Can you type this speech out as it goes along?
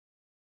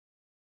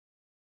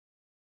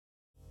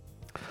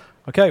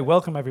Okay,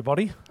 welcome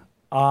everybody.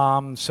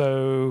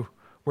 So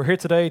we're here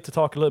today to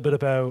talk a little bit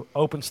about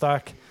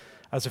OpenStack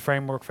as a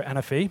framework for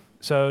NFV.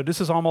 So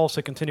this is almost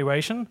a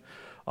continuation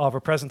of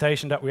a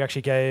presentation that we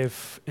actually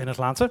gave in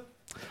Atlanta.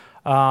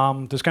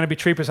 There's going to be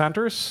three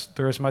presenters.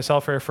 There's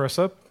myself here first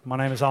up. My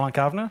name is Alan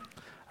Kavanagh.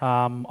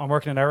 I'm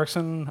working in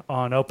Ericsson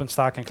on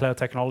OpenStack and cloud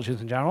technologies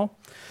in general.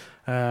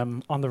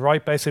 On the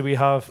right, basically, we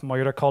have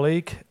my other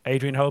colleague,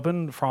 Adrian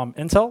Hoban from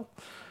Intel.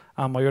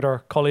 And my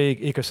other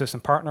colleague,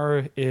 ecosystem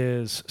partner,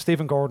 is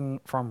Stephen Gordon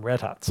from Red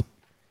Hat.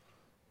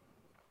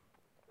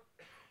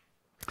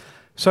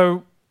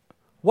 So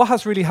what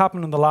has really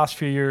happened in the last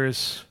few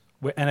years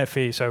with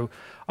NFV? So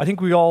I think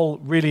we all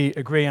really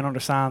agree and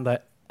understand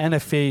that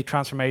NFV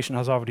transformation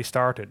has already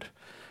started.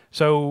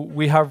 So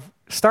we have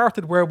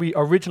started where we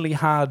originally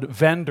had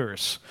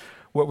vendors,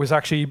 what was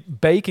actually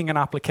baking an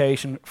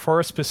application for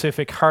a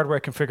specific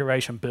hardware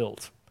configuration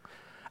build.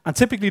 And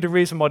typically the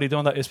reason why they've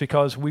done that is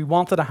because we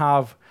wanted to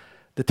have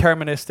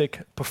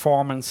deterministic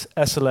performance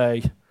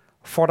SLA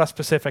for that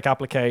specific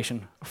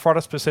application, for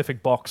that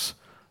specific box,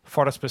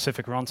 for that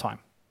specific runtime.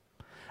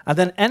 And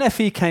then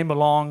NFV came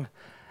along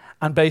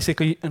and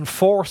basically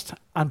enforced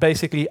and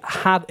basically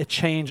had a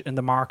change in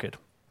the market.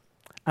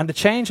 And the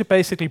change it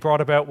basically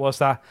brought about was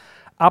that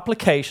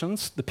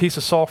applications, the piece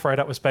of software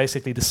that was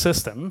basically the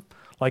system,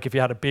 like if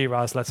you had a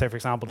BRAS, let's say, for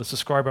example, the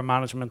subscriber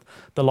management,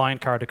 the line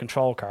card, the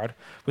control card,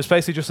 was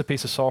basically just a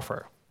piece of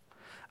software.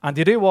 And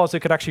the idea was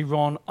it could actually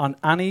run on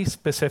any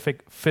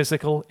specific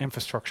physical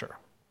infrastructure.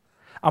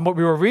 And what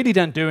we were really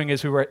then doing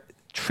is we were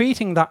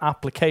treating that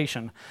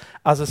application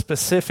as a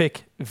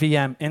specific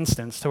VM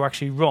instance to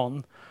actually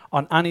run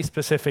on any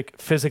specific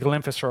physical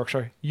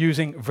infrastructure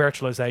using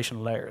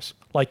virtualization layers,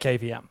 like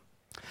KVM.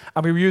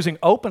 And we were using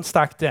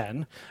OpenStack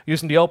then,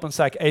 using the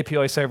OpenStack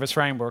API service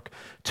framework,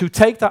 to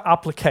take that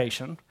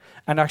application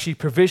and actually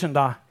provision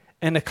that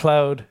in a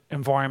cloud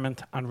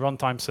environment and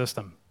runtime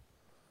system.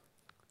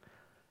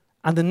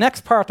 And the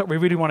next part that we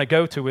really want to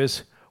go to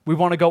is we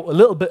want to go a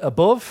little bit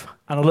above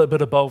and a little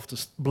bit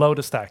below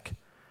the stack.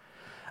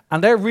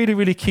 And they're really,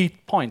 really key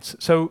points.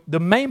 So the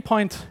main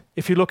point,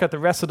 if you look at the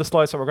rest of the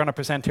slides that we're going to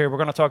present here, we're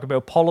going to talk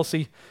about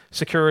policy,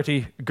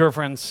 security,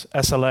 governance,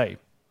 SLA.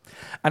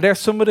 And there's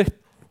some of the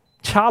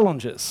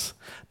challenges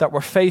that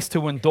we're faced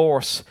to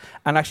endorse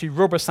and actually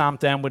rubber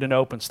stamp them within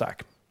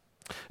OpenStack.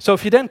 So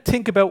if you then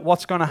think about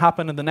what's going to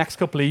happen in the next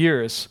couple of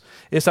years,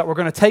 is that we're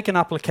going to take an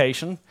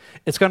application,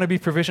 it's going to be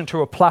provisioned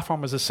through a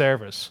platform as a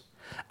service.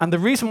 And the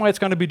reason why it's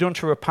going to be done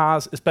through a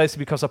PaaS is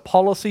basically because of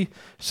policy,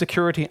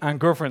 security, and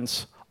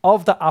governance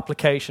of the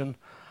application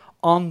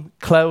on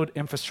cloud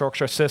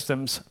infrastructure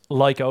systems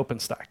like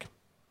OpenStack.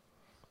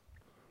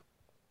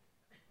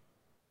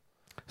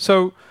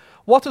 So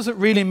what does it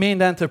really mean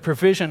then to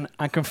provision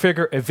and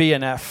configure a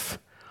VNF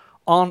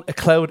on a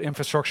cloud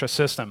infrastructure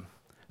system?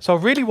 So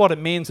really what it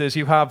means is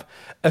you have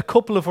a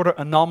couple of other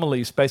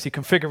anomalies, basically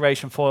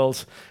configuration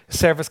files,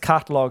 service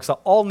catalogs that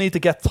all need to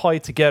get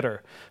tied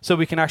together so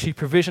we can actually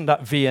provision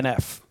that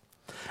VNF.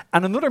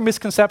 And another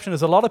misconception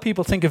is a lot of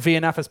people think of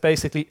VNF as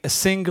basically a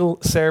single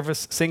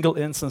service, single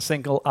instance,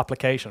 single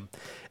application.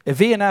 A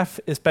VNF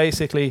is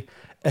basically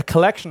a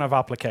collection of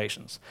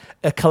applications,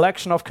 a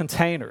collection of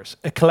containers,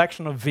 a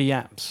collection of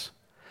VMs.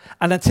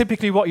 And then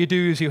typically what you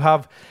do is you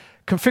have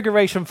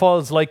configuration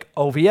files like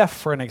OVF,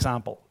 for an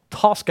example,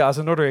 Tosca as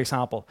another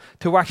example,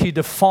 to actually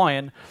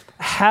define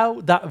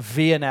how that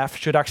VNF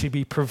should actually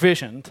be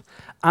provisioned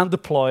and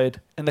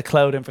deployed in the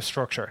cloud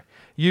infrastructure,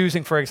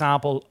 using, for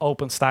example,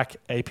 OpenStack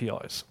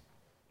APIs.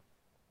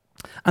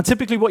 And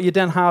typically what you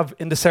then have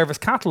in the service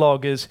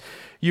catalog is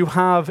you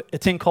have a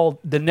thing called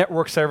the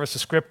network service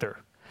descriptor.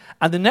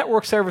 And the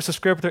network service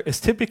descriptor is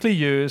typically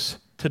used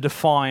to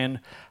define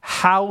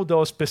how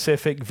those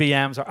specific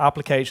VMs or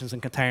applications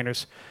and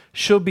containers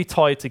should be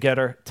tied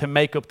together to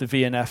make up the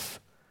VNF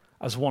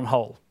as one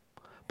whole.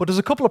 But there's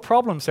a couple of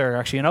problems there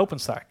actually in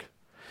OpenStack.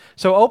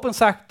 So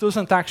OpenStack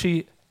doesn't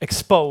actually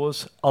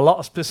expose a lot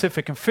of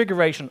specific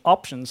configuration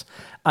options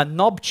and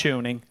knob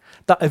tuning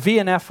that a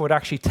VNF would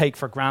actually take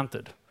for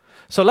granted.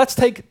 So let's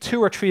take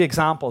 2 or 3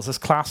 examples as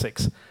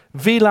classics.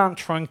 VLAN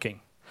trunking.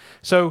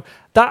 So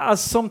that is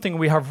something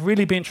we have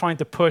really been trying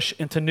to push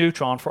into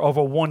Neutron for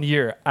over 1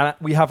 year, and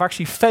we have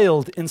actually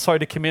failed inside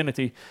the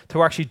community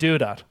to actually do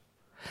that.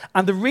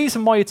 And the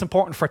reason why it's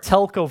important for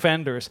telco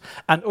vendors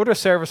and other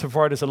service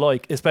providers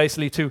alike is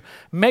basically to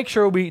make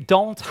sure we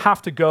don't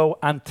have to go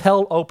and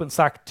tell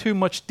OpenStack too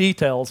much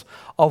details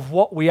of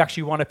what we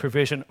actually want to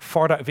provision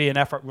for that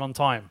VNF at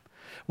runtime.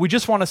 We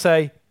just want to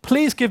say,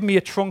 please give me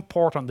a trunk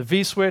port on the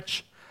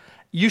vSwitch.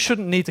 You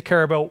shouldn't need to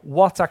care about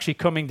what's actually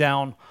coming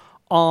down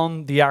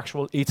on the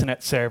actual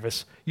Ethernet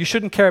service. You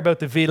shouldn't care about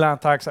the VLAN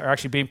tags that are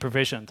actually being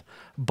provisioned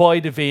by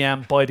the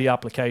VM, by the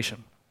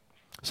application.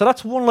 So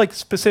that's one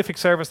specific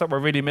service that we're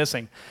really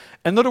missing.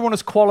 Another one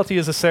is quality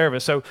as a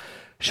service. So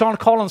Sean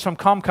Collins from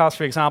Comcast,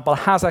 for example,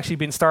 has actually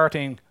been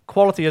starting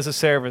quality as a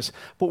service,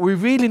 but we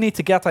really need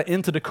to get that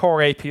into the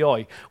core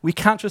API. We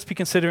can't just be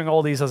considering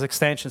all these as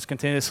extensions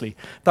continuously.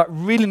 That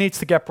really needs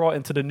to get brought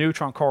into the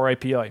Neutron core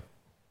API.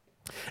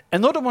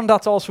 Another one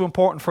that's also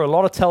important for a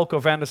lot of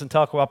telco vendors and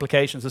telco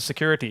applications is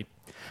security.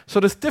 So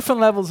there's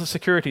different levels of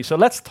security. So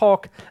let's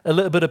talk a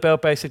little bit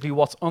about basically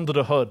what's under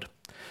the hood.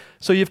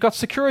 So you've got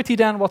security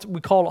then, what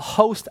we call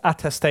host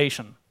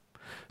attestation.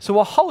 So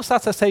what host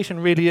attestation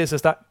really is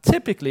that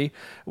typically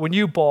when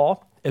you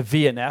bought a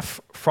VNF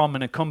from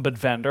an incumbent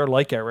vendor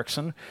like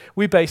Ericsson,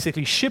 we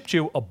basically shipped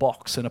you a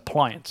box, an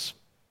appliance.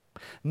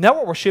 Now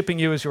what we're shipping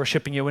you is we're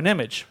shipping you an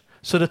image.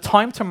 So the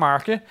time to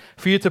market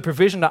for you to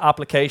provision that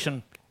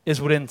application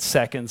is within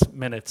seconds,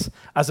 minutes,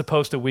 as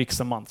opposed to weeks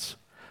and months.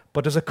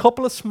 But there's a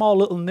couple of small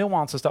little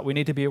nuances that we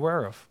need to be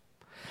aware of.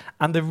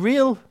 And the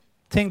real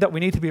thing that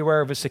we need to be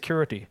aware of is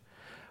security.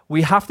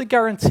 We have to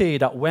guarantee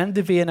that when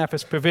the VNF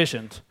is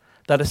provisioned,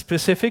 that a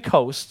specific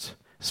host,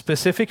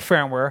 specific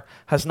firmware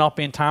has not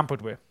been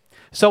tampered with.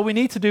 So we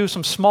need to do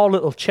some small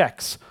little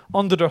checks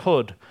under the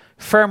hood,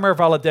 firmware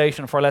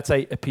validation for, let's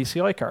say, a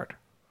PCI card,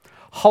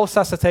 host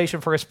attestation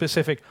for a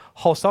specific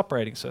host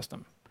operating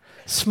system.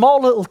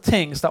 Small little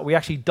things that we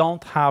actually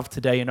don't have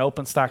today in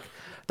OpenStack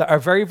that are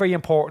very, very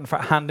important for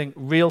handling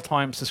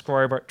real-time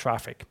subscriber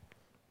traffic.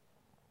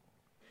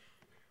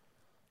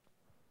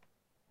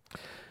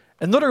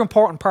 Another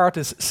important part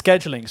is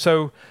scheduling.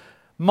 So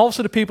most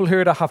of the people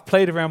here that have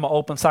played around with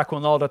OpenStack will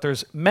know that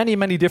there's many,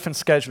 many different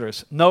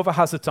schedulers. Nova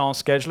has its own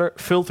scheduler,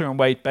 filter and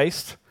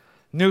weight-based.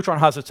 Neutron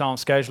has its own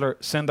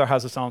scheduler. Cinder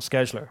has its own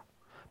scheduler.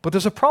 But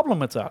there's a problem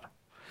with that.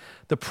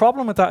 The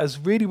problem with that is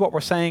really what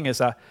we're saying is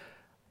that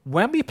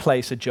when we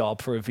place a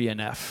job for a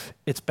VNF,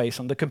 it's based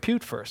on the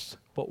compute first.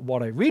 But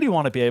what I really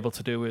want to be able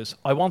to do is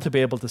I want to be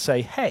able to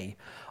say, hey,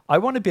 I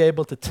want to be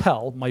able to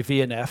tell my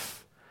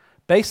VNF,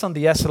 based on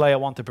the SLA I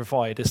want to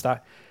provide, is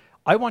that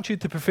I want you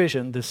to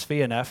provision this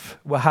VNF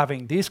with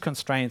having these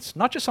constraints,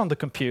 not just on the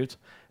compute,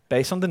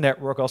 based on the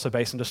network, also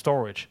based on the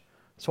storage.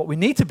 So what we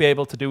need to be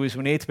able to do is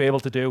we need to be able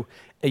to do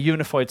a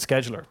unified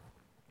scheduler.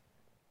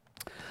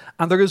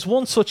 And there is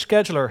one such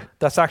scheduler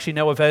that's actually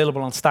now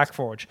available on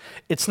StackForge.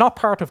 It's not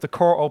part of the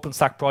core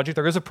OpenStack project.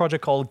 There is a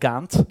project called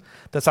Gantt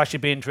that's actually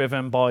being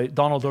driven by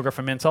Donald Duggar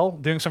from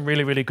Intel, doing some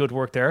really, really good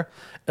work there.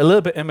 A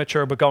little bit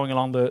immature, but going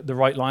along the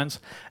right lines.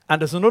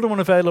 And there's another one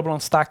available on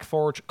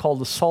StackForge called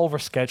the Solver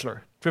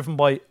Scheduler, driven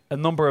by a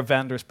number of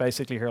vendors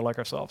basically here like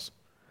ourselves.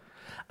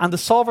 And the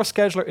Solver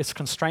Scheduler is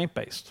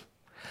constraint-based.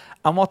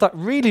 And what that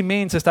really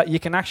means is that you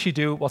can actually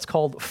do what's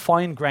called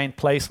fine-grained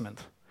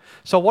placement.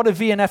 So what a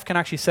VNF can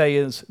actually say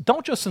is,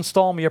 don't just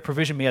install me or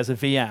provision me as a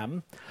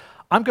VM.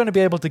 I'm going to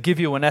be able to give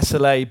you an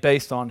SLA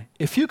based on,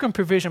 if you can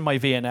provision my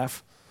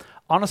VNF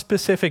on a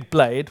specific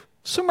blade,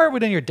 somewhere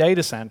within your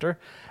data center,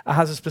 it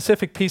has a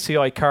specific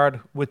PCI card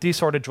with these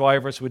sort of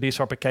drivers, with these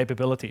sort of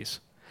capabilities.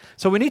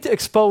 So we need to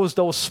expose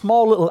those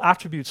small little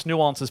attributes,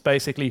 nuances,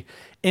 basically,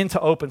 into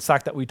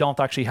OpenStack that we don't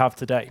actually have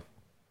today.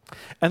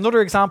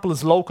 Another example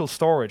is local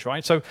storage,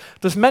 right? So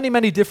there's many,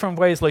 many different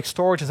ways like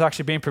storage is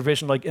actually being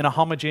provisioned like in a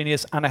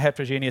homogeneous and a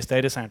heterogeneous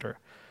data center.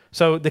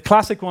 So the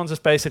classic ones is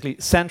basically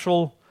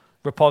central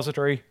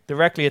repository,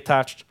 directly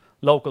attached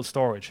local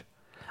storage.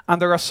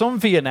 And there are some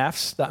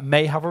VNFs that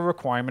may have a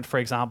requirement, for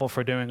example,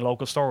 for doing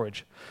local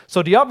storage.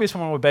 So the obvious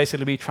one would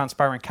basically be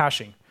transparent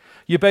caching.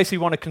 You basically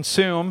want to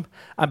consume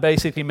and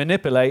basically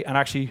manipulate and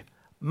actually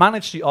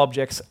manage the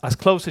objects as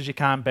close as you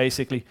can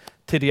basically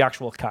to the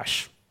actual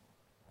cache.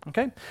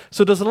 Okay,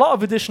 so there's a lot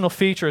of additional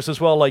features as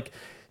well, like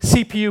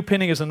CPU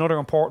pinning is another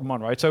important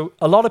one, right? So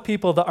a lot of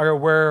people that are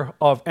aware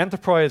of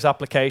enterprise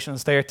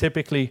applications, they are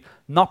typically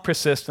not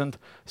persistent,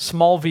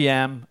 small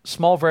VM,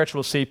 small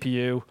virtual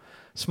CPU,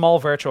 small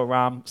virtual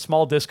RAM,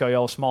 small disk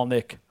I/O, small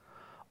NIC.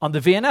 On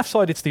the VNF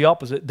side, it's the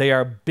opposite. They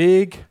are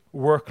big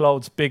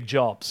workloads, big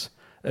jobs.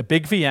 A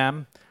big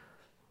VM,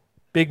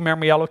 big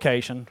memory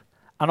allocation,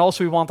 and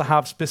also we want to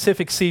have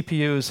specific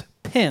CPUs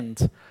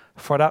pinned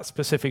for that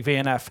specific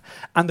VNF.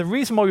 And the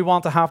reason why we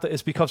want to have that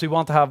is because we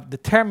want to have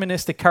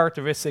deterministic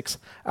characteristics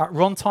at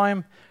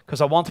runtime,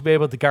 because I want to be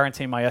able to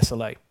guarantee my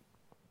SLA.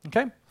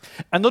 Okay?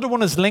 Another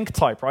one is link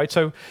type, right?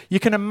 So you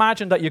can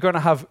imagine that you're going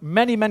to have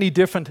many, many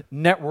different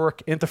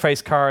network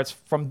interface cards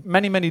from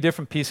many, many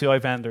different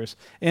PCI vendors.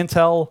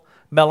 Intel,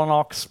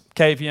 Mellanox,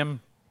 Cavium,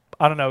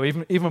 I don't know,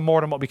 even more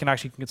than what we can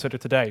actually consider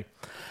today.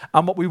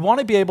 And what we want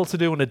to be able to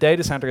do in a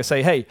data center is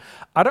say, hey,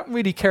 I don't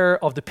really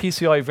care of the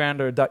PCI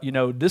vendor that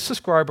this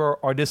subscriber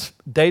or this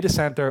data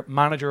center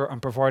manager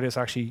and provider is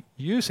actually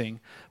using.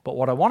 But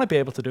what I want to be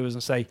able to do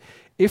is say,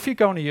 if you're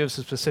going to use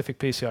a specific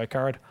PCI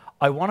card,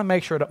 I want to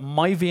make sure that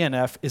my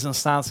VNF is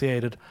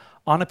instantiated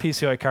on a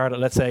PCI card that,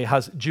 let's say,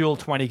 has dual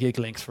 20 gig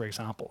links, for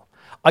example.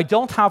 I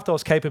don't have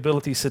those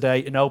capabilities today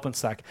in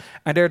OpenStack.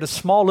 And they're the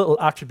small little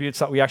attributes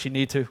that we actually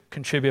need to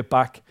contribute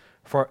back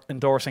for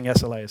endorsing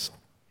SLAs.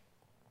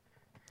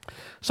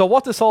 So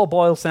what this all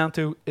boils down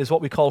to is what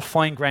we call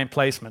fine-grained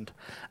placement.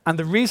 And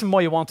the reason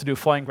why you want to do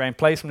fine-grained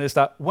placement is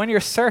that when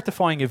you're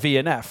certifying a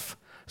VNF,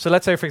 so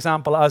let's say, for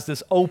example, as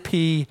this OP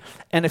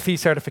NFV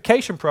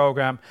certification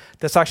program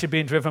that's actually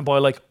being driven by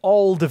like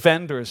all the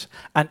vendors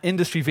and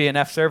industry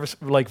VNF service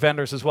like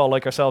vendors as well,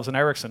 like ourselves and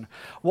Ericsson,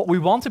 what we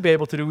want to be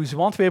able to do is we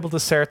want to be able to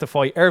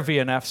certify our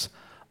VNFs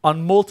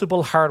on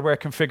multiple hardware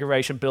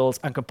configuration builds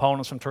and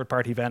components from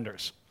third-party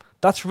vendors.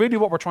 That's really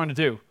what we're trying to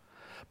do.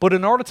 But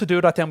in order to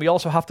do that, then we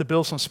also have to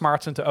build some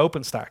smarts into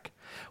OpenStack.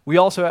 We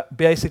also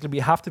we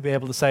have to be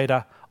able to say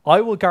that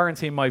I will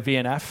guarantee my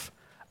VNF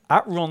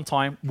at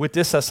runtime with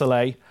this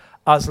SLA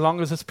as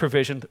long as it's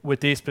provisioned with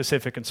these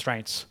specific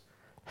constraints,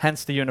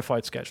 hence the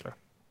unified scheduler.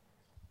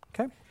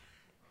 Okay?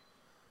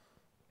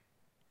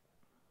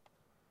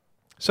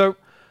 So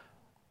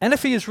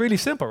NFV is really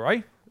simple,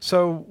 right?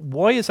 So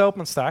why is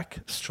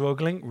OpenStack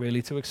struggling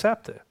really to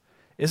accept it?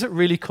 Is it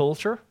really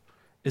culture?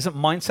 Is it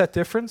mindset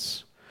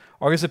difference?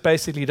 Or is it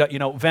basically that,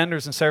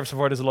 vendors and service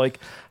providers alike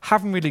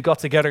haven't really got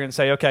together and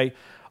say, okay,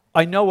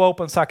 I know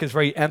OpenStack is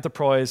very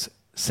enterprise,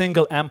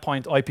 single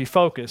endpoint IP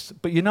focused,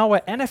 but you know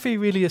what? NFV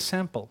really is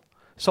simple.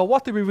 So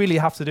what do we really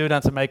have to do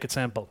then to make it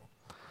simple?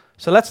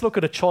 So let's look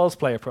at a child's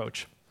play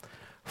approach.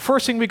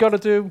 First thing we got to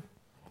do,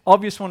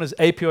 obvious one, is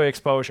API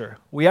exposure.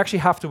 We actually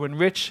have to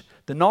enrich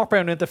the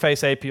northbound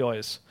interface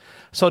APIs.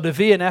 So the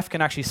VNF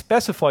can actually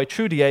specify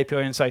through the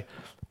API and say,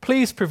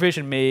 please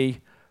provision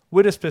me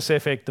with a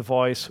specific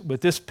device,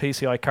 with this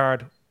PCI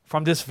card,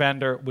 from this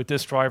vendor, with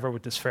this driver,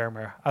 with this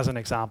firmware, as an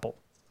example.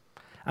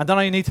 And then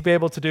I need to be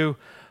able to do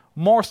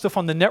more stuff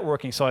on the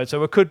networking side.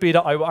 So it could be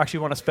that I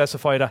actually want to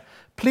specify that,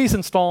 please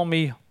install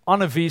me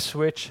on a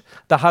vSwitch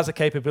that has a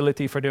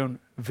capability for doing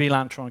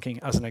VLAN trunking,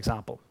 as an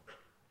example.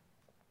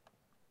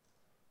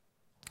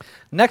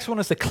 Next one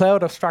is the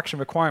cloud abstraction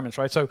requirements,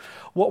 right? So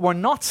what we're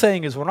not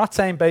saying is,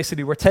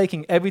 basically we're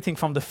taking everything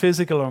from the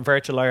physical and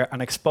virtual layer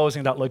and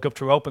exposing that like up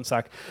through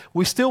OpenStack.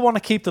 We still want to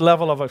keep the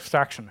level of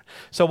abstraction.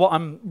 So what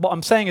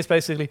I'm saying is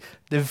basically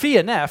the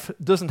VNF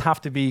doesn't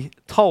have to be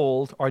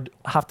told or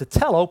have to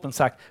tell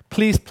OpenStack,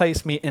 please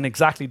place me in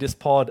exactly this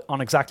pod, on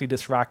exactly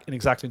this rack, in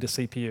exactly this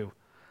CPU.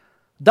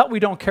 That we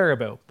don't care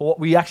about. But what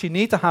we actually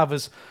need to have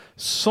is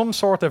some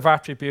sort of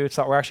attributes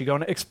that we're actually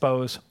going to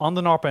expose on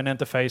the northbound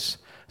interface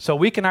so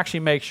we can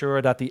actually make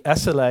sure that the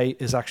SLA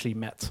is actually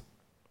met.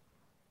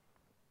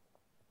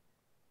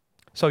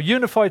 So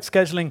unified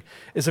scheduling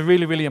is a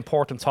really, really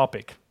important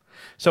topic.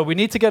 So we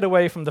need to get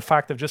away from the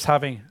fact of just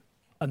having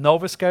a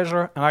Nova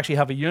scheduler and actually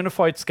have a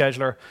unified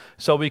scheduler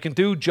so we can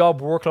do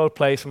job workload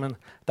placement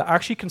that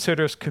actually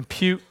considers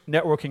compute,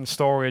 networking,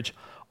 storage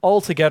all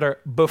together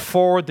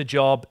before the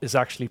job is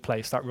actually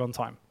placed at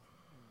runtime.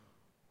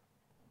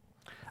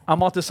 And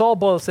what this all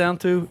boils down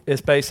to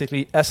is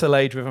basically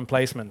SLA-driven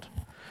placement.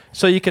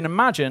 So you can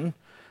imagine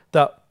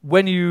that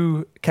when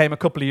you came a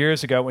couple of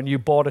years ago and you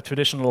bought a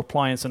traditional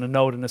appliance and a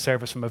node and a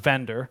service from a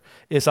vendor,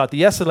 is that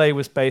the SLA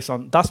was based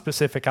on that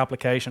specific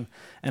application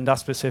and that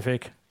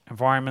specific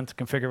environment,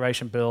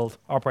 configuration, build,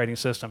 operating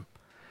system.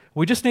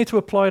 We just need to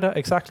apply that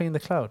exactly in the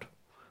cloud.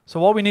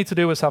 So all we need to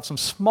do is have some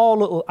small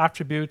little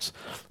attributes,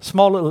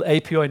 small little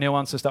API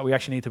nuances that we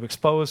actually need to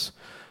expose.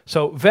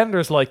 So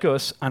vendors like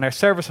us and our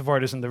service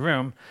providers in the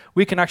room,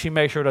 we can actually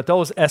make sure that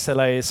those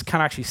SLAs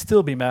can actually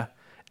still be met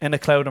in a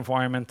cloud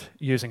environment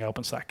using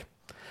OpenStack.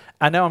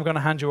 And now I'm going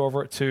to hand you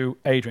over to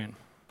Adrian.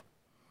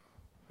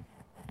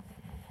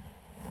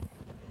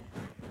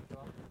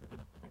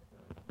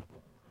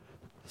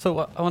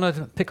 So I want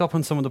to pick up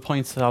on some of the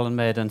points that Alan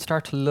made and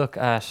start to look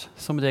at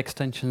some of the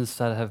extensions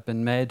that have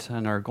been made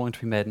and are going to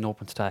be made in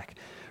OpenStack,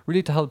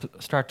 really to help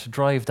start to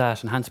drive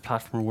that enhanced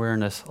platform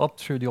awareness up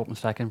through the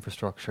OpenStack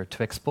infrastructure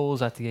to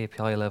expose at the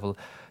API level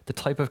the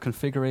type of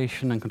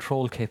configuration and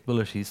control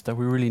capabilities that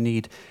we really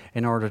need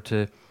in order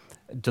to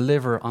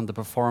deliver on the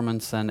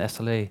performance and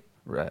SLA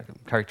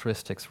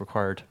characteristics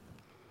required.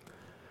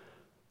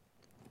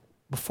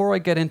 Before I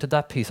get into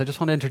that piece, I just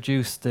want to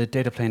introduce the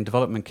data plane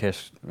development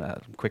kit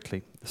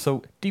quickly.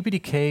 So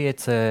DPDK,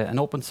 it's an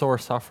open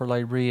source software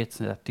library.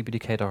 It's at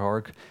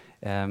dpdk.org,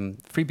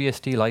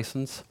 FreeBSD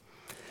license.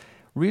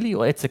 Really,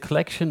 it's a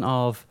collection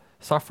of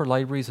software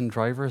libraries and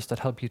drivers that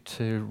help you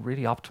to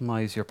really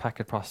optimize your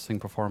packet processing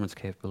performance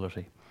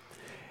capability.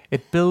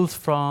 It builds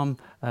from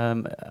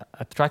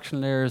abstraction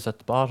layers at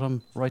the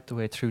bottom right the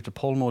way through to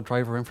pole mode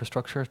driver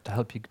infrastructure to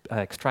help you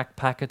extract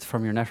packets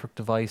from your network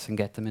device and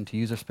get them into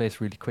user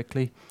space really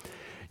quickly.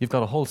 You've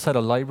got a whole set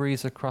of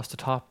libraries across the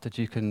top that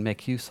you can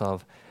make use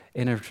of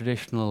in a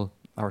traditional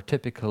or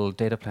typical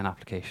data plane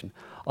application.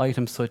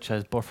 Items such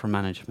as buffer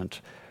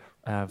management,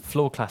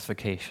 flow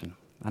classification.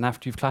 And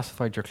after you've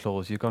classified your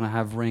flows, you're going to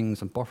have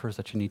rings and buffers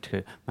that you need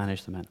to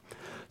manage them in.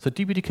 So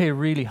DPDK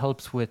really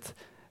helps with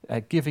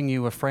giving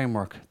you a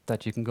framework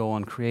that you can go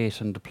and create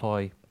and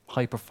deploy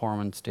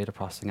high-performance data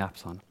processing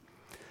apps on.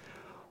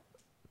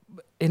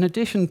 In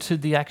addition to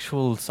the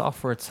actual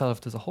software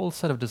itself, there's a whole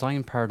set of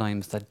design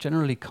paradigms that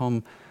generally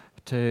come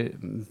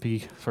to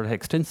be sort of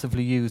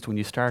extensively used when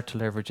you start to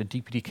leverage a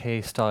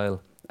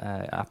DPDK-style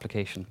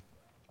application.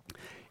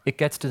 It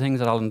gets to things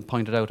that Alan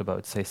pointed out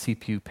about, say,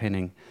 CPU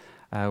pinning.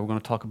 We're going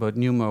to talk about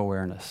NUMA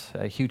awareness,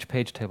 huge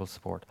page table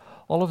support.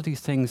 All of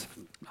these things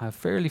have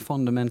fairly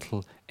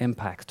fundamental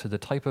impacts to the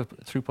type of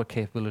throughput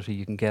capability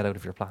you can get out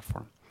of your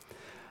platform.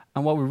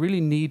 And what we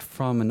really need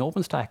from an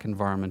OpenStack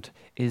environment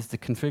is the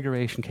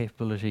configuration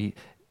capability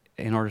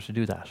in order to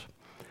do that.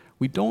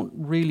 We don't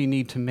really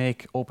need to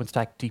make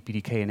OpenStack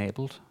DPDK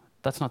enabled.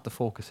 That's not the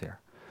focus here.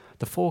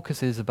 The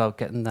focus is about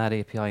getting that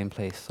API in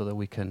place so that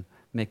we can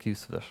make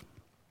use of it.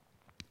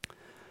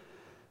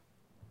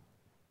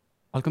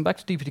 I'll come back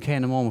to DPDK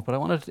in a moment, but I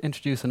wanted to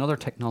introduce another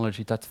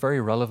technology that's very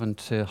relevant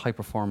to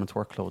high-performance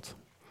workloads.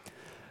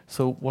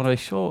 So what I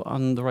show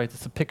on the right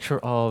is a picture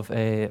of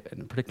a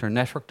particular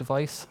network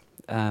device.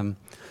 We're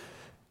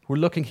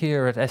looking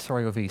here at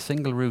SRIOV,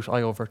 Single Root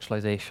I/O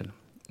Virtualization.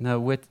 Now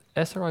with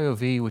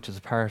SRIOV, which is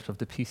a part of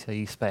the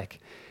PCIe spec,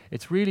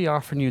 it's really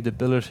offering you the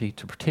ability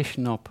to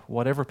partition up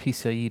whatever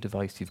PCIe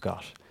device you've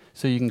got.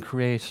 So you can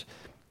create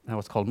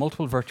what's called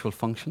multiple virtual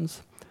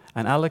functions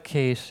and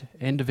allocate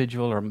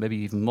individual or maybe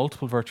even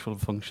multiple virtual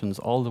functions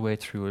all the way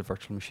through a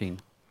virtual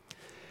machine.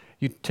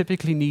 You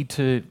typically need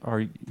to,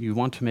 or you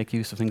want to make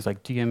use of things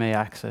like DMA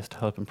access to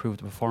help improve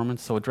the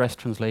performance, so address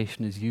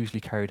translation is usually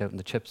carried out in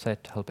the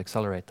chipset to help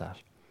accelerate that.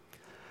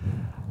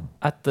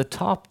 At the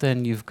top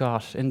then you've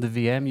got, in the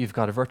VM, you've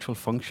got a virtual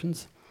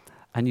functions,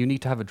 and you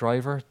need to have a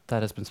driver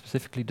that has been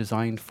specifically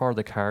designed for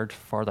the card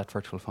for that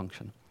virtual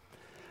function.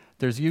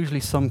 There's usually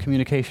some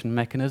communication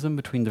mechanism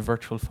between the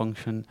virtual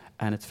function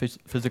and its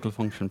physical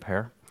function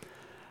pair.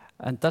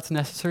 And that's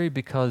necessary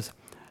because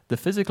the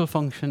physical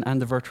function and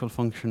the virtual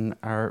function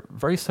are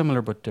very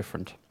similar but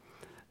different.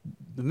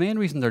 The main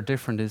reason they're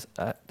different is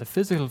the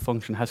physical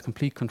function has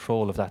complete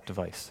control of that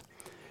device.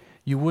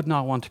 You would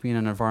not want to be in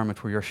an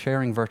environment where you're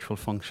sharing virtual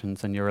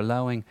functions and you're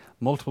allowing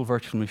multiple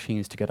virtual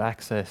machines to get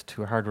access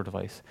to a hardware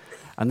device,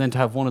 and then to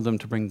have one of them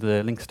to bring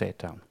the link state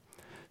down.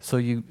 So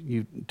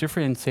you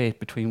differentiate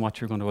between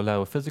what you're going to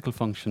allow a physical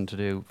function to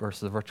do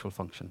versus a virtual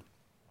function.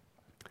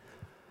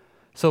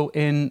 So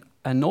in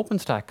an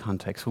OpenStack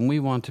context, when we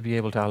want to be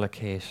able to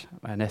allocate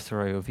an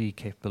SRIOV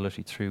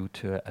capability through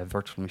to a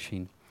virtual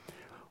machine,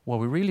 what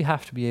we really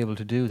have to be able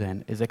to do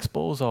then is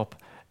expose up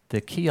the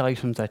key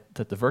items that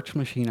the virtual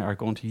machine are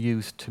going to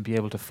use to be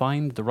able to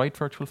find the right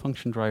virtual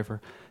function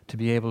driver, to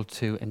be able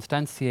to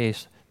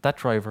instantiate that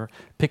driver,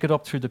 pick it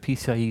up through the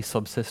PCIe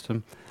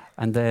subsystem,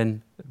 and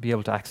then be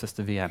able to access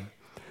the VM.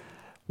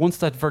 Once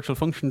that virtual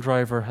function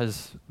driver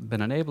has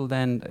been enabled,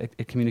 then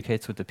it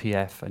communicates with the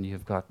PF and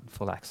you've got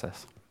full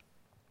access.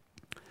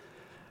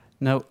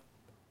 Now,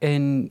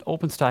 in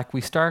OpenStack,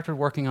 we started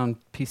working on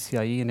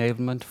PCIe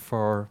enablement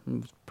for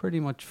pretty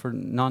much for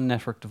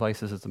non-network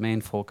devices as the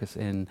main focus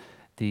in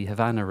the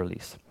Havana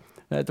release.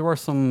 There were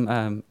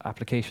some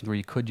applications where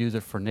you could use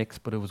it for NICs,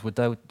 but it was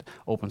without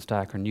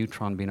OpenStack or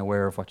Neutron being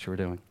aware of what you were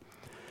doing.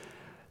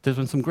 There's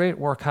been some great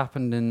work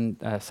happened in,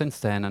 since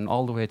then and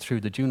all the way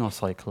through the Juno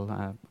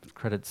cycle.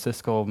 Credit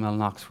Cisco,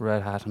 Mellanox,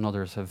 Red Hat and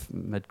others have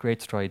made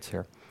great strides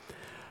here.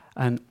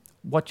 And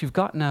what you've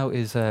got now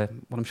is,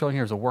 what I'm showing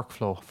here is a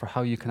workflow for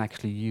how you can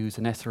actually use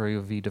an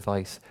SRIOV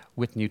device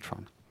with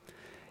Neutron.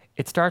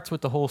 It starts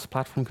with the host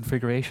platform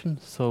configuration,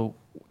 so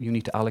you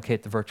need to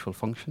allocate the virtual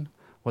function.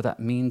 What that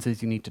means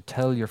is you need to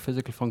tell your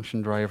physical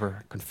function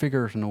driver,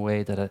 configure it in a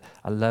way that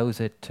allows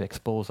it to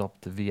expose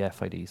up the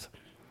VF IDs.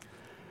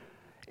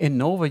 In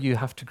Nova, you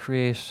have to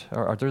create,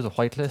 or there's a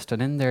whitelist,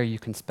 and in there you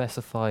can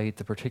specify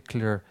the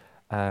particular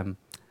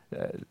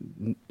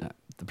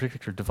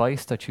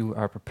device that you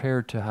are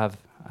prepared to have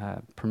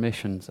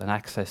permissions and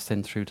access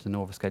sent through to the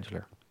Nova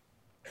scheduler.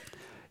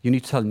 You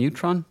need to tell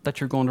Neutron that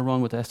you're going to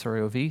run with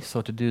SRIOV,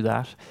 so to do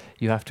that,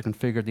 you have to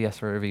configure the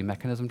SRIOV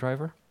mechanism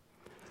driver.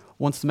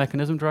 Once the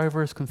mechanism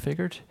driver is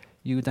configured,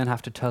 you then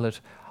have to tell it,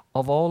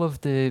 of all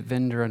of the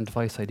vendor and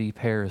device ID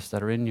pairs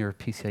that are in your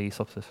PCIe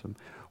subsystem,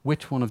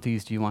 which one of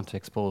these do you want to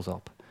expose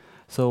up?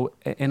 So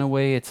in a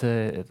way, it's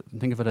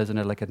think of it as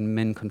like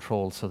admin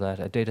control, so that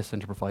a data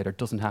center provider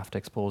doesn't have to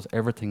expose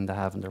everything they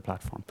have in their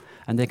platform.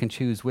 And they can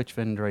choose which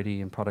vendor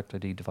ID and product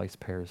ID device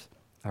pairs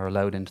are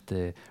allowed into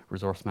the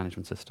resource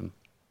management system.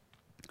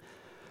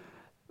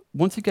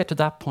 Once you get to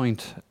that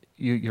point,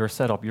 you're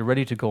set up, you're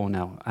ready to go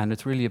now. And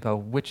it's really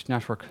about which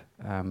network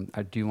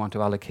do you want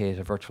to allocate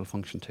a virtual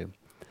function to.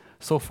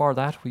 So for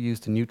that, we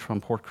use the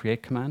Neutron port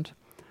create command.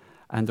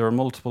 And there are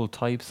multiple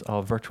types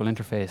of virtual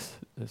interface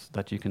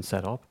that you can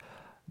set up.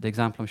 The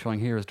example I'm showing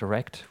here is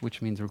direct,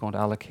 which means we're going to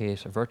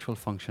allocate a virtual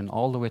function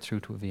all the way through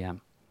to a VM.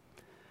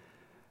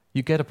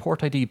 You get a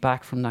port ID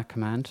back from that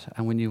command,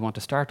 and when you want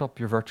to start up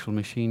your virtual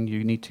machine,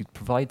 you need to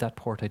provide that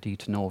port ID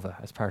to Nova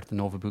as part of the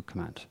Nova boot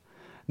command.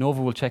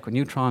 Nova will check with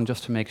Neutron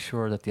just to make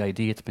sure that the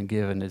ID it's been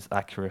given is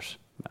accurate.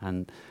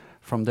 And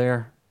from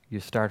there, you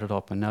start it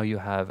up, and now you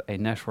have a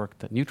network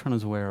that Neutron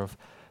is aware of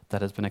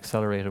that has been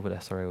accelerated with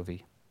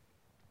SRIOV.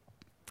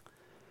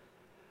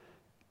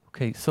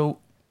 Okay, so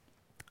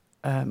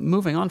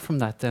moving on from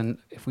that then,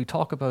 if we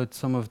talk about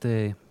some of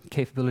the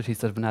capabilities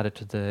that have been added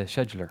to the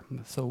scheduler.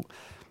 So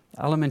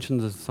Alan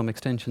mentioned there's some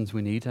extensions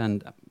we need,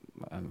 and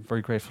I'm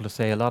very grateful to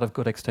say a lot of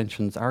good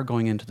extensions are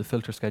going into the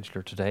filter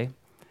scheduler today.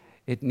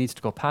 It needs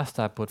to go past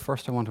that, but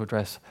first I want to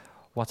address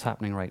what's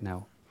happening right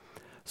now.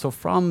 So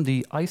from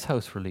the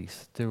Icehouse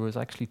release, there was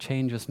actually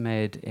changes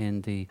made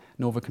in the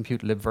Nova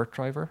Compute libvirt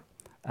driver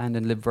and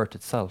in libvirt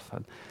itself.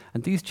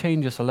 And these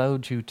changes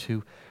allowed you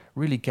to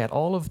really get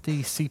all of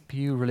the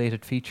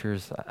CPU-related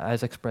features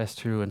as expressed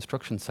through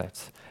instruction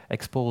sets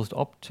exposed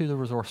up to the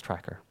resource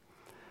tracker.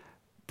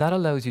 That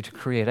allows you to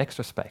create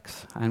extra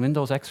specs. And in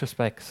those extra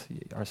specs,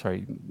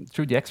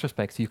 through the extra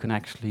specs, you can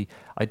actually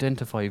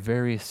identify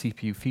various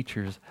CPU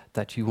features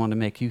that you want to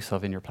make use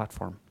of in your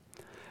platform.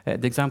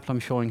 The example I'm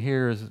showing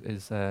here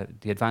is the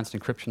advanced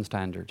encryption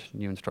standard,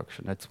 new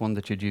instruction. That's one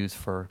that you'd use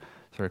for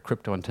sort of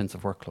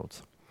crypto-intensive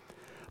workloads.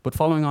 But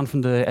following on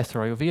from the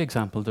SRIOV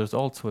example, there's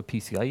also a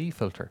PCIe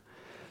filter.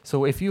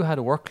 So if you had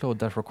a workload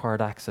that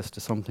required access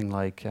to something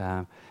like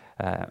a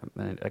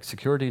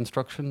security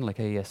instruction, like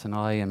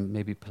AES-NI, and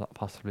maybe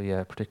possibly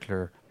a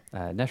particular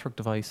network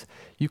device,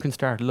 you can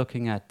start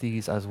looking at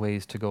these as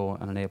ways to go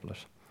and enable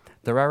it.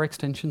 There are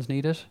extensions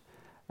needed.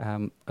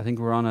 I think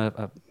we're on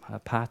a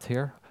path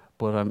here,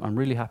 but I'm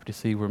really happy to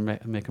see we're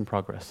making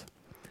progress.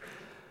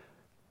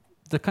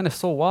 The kind of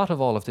so what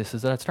of all of this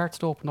is that it starts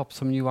to open up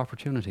some new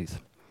opportunities.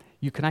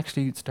 You can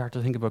actually start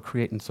to think about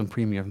creating some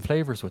premium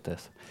flavors with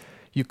this.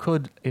 You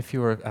could, if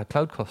you're a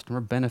cloud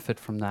customer, benefit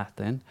from that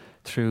then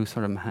through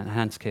sort of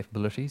enhanced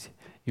capabilities.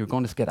 You're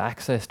going to get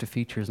access to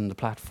features in the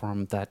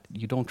platform that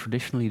you don't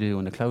traditionally do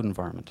in a cloud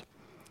environment.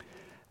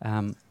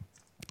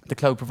 The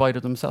cloud provider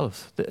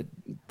themselves,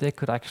 they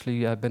could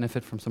actually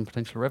benefit from some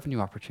potential revenue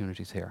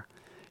opportunities here.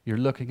 You're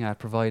looking at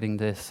providing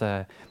this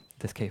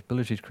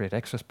capability to create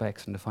extra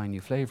specs and define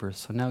new flavors,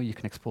 so now you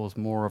can expose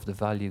more of the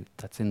value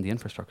that's in the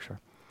infrastructure.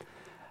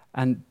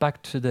 And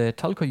back to the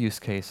telco use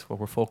case, what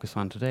we're focused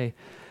on today,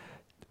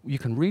 you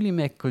can really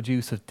make good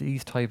use of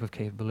these type of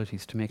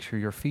capabilities to make sure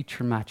you're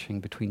feature matching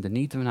between the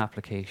needs of an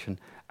application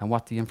and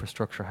what the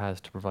infrastructure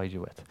has to provide you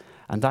with.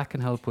 And that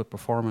can help with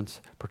performance,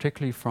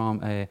 particularly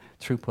from a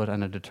throughput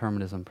and a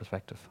determinism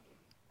perspective.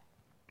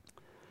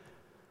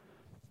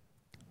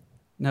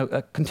 Now,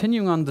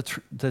 continuing on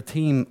the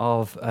theme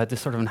of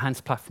this sort of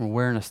enhanced platform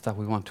awareness that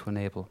we want to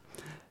enable,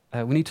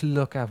 we need to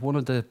look at one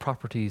of the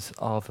properties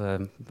of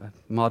a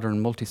modern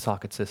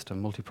multi-socket system,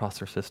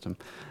 multi-processor system,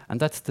 and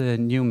that's the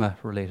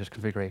NUMA-related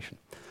configuration.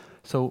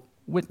 So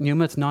with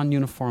NUMA, it's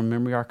non-uniform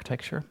memory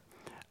architecture,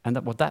 and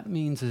what that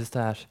means is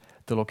that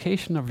the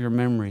location of your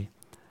memory,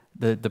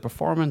 the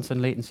performance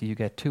and latency you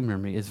get to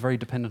memory is very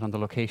dependent on the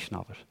location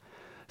of it.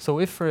 So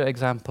if, for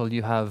example,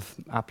 you have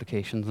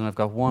applications, and I've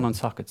got one on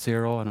socket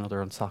 0 and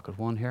another on socket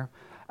 1 here,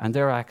 and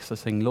they're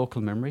accessing local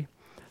memory,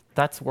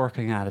 that's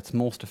working at its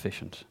most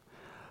efficient.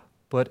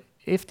 But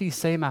if these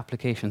same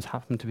applications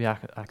happen to be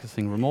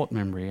accessing remote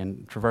memory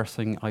and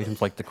traversing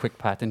items like the quick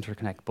path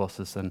interconnect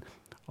buses and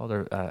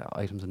other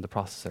items in the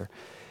processor,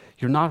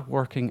 you're not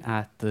working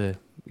at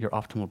your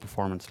optimal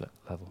performance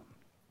level.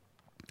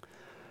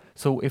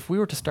 So if we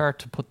were to start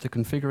to put the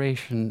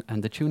configuration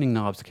and the tuning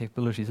knobs, the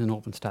capabilities in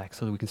OpenStack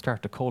so that we can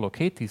start to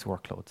co-locate these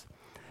workloads,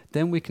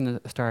 then we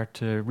can start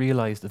to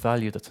realize the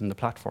value that's in the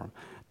platform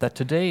that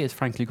today is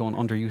frankly going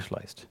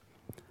underutilized.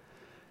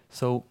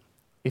 So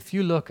if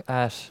you look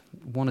at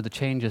one of the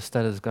changes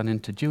that has gone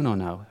into Juno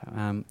now,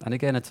 and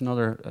again, it's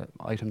another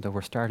item that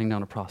we're starting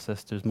down a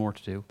process, there's more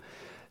to do.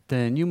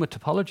 The NUMA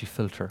topology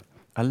filter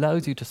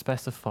allows you to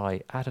specify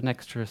at an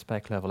extra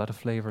spec level, at a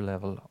flavor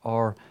level,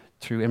 or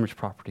through image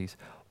properties,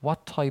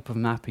 what type of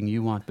mapping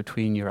you want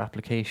between your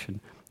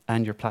application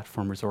and your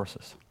platform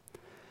resources.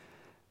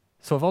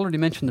 So I've already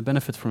mentioned the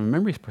benefits from a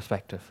memory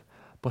perspective,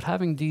 but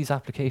having these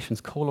applications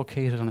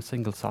co-located on a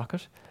single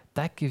socket,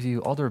 that gives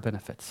you other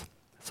benefits,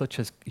 such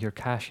as your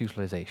cache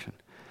utilization.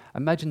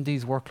 Imagine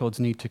these workloads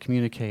need to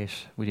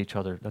communicate with each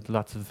other. There's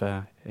lots of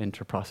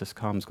inter-process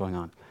comms going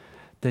on.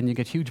 Then you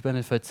get huge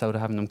benefits out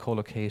of having them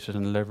co-located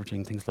and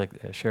leveraging things like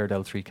shared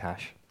L3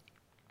 cache.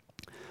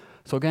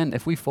 So again,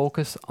 if we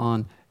focus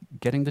on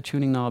getting the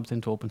tuning knobs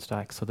into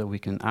OpenStack so that we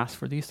can ask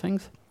for these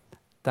things,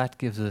 that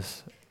gives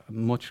us a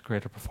much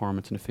greater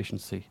performance and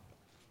efficiency.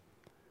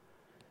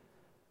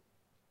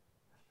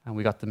 And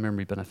we got the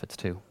memory benefits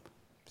too.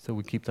 So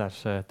we keep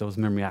that those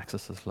memory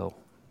accesses low.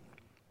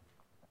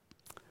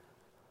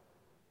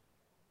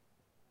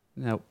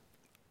 Now,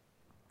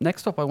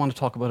 next up, I want to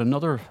talk about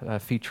another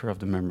feature of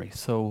the memory.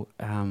 So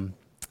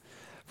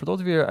for those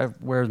of you who are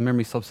aware of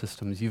memory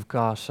subsystems, you've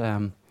got,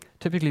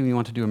 typically when you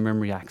want to do a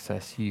memory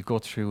access, you go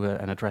through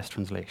an address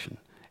translation.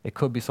 It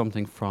could be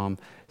something from,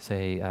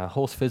 say,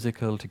 host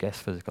physical to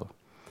guest physical.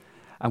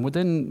 And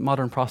within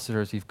modern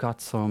processors, you've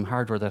got some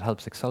hardware that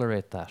helps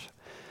accelerate that.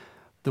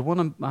 The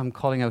one I'm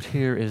calling out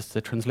here is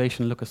the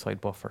translation look-aside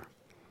buffer.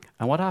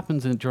 And what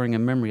happens during a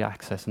memory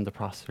access in the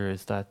processor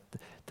is that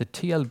the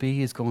TLB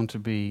is going to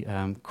be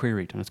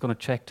queried, and it's going to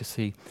check to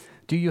see,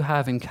 do you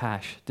have in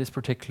cache this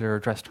particular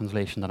address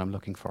translation that I'm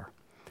looking for?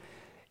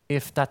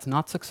 If that's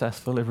not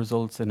successful, it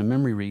results in a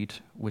memory read,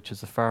 which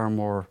is a far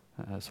more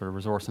sort of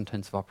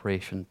resource-intensive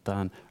operation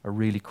than a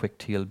really quick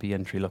TLB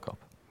entry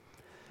lookup.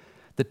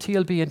 The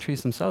TLB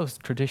entries themselves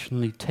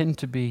traditionally tend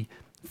to be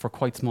for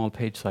quite small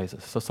page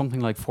sizes. So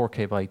something like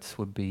 4K bytes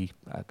would be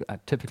a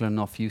typical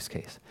enough use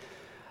case.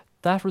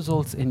 That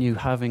results in you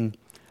having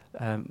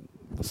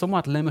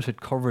somewhat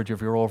limited coverage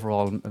of your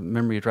overall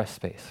memory address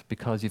space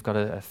because you've got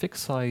a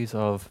fixed size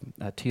of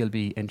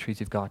TLB entries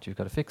you've got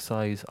a fixed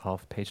size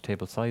of page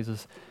table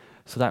sizes.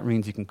 So that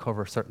means you can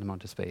cover a certain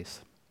amount of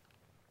space.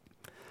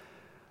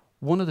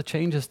 One of the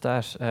changes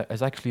that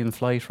is actually in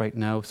flight right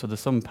now, so there's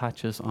some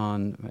patches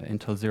on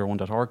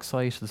intel01.org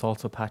site, there's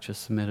also patches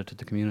submitted to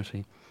the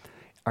community,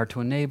 are to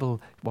enable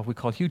what we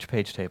call huge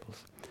page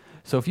tables.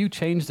 So if you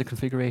change the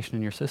configuration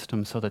in your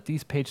system so that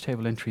these page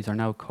table entries are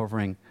now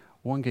covering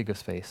 1 gig of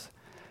space,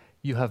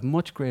 you have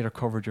much greater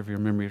coverage of your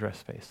memory address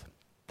space.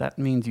 That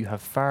means you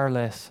have far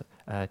less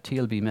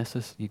TLB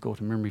misses, you go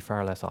to memory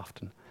far less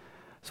often.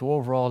 So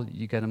overall,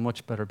 you get a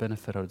much better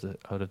benefit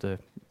out of the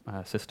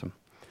system.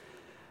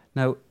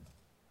 Now,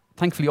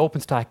 thankfully,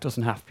 OpenStack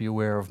doesn't have to be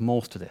aware of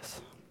most of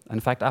this. In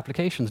fact,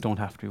 applications don't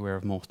have to be aware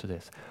of most of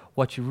this.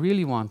 What you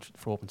really want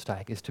for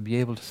OpenStack is to be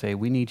able to say,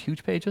 we need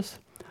huge pages,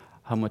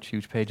 how much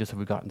huge pages have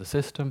we got in the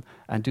system,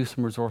 and do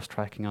some resource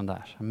tracking on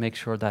that, and make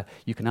sure that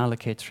you can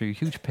allocate through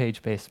huge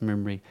page-based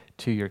memory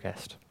to your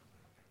guest.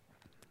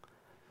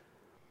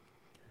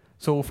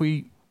 So if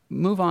we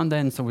move on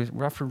then, so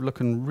we're after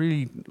looking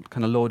really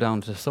kind of low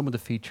down to some of the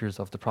features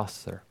of the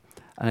processor.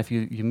 And if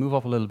you move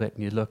up a little bit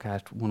and you look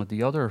at one of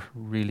the other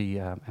really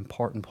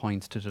important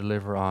points to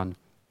deliver on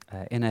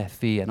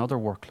NFV and other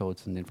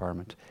workloads in the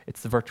environment,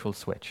 it's the virtual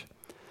switch.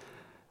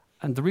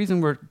 And the reason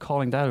we're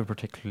calling that out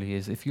particularly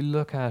is if you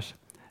look at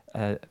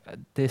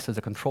this as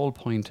a control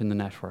point in the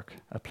network,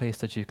 a place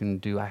that you can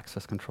do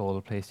access control,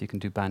 a place you can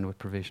do bandwidth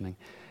provisioning,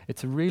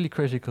 it's a really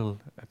critical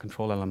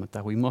control element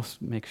that we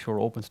must make sure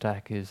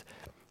OpenStack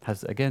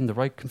has, again, the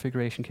right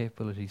configuration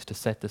capabilities to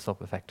set this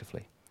up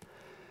effectively.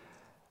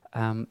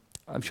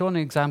 I'm showing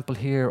an example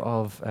here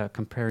of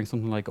comparing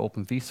something like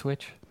Open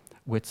vSwitch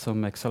with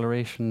some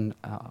acceleration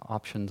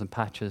options and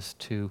patches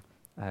to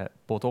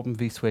both Open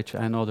vSwitch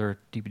and other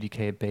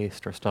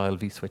DPDK-based or style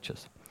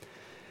vSwitches.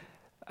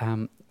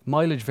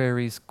 Mileage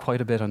varies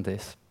quite a bit on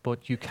this,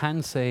 but you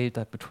can say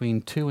that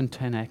between 2 and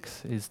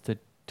 10x is the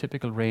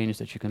typical range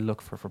that you can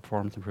look for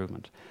performance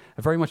improvement.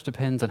 It very much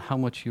depends on how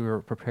much you're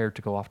prepared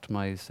to go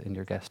optimize in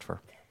your guest for.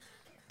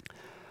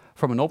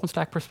 From an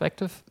OpenStack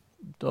perspective,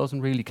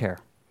 doesn't really care.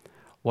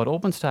 What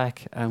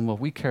OpenStack and what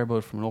we care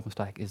about from an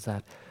OpenStack is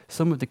that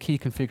some of the key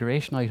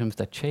configuration items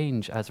that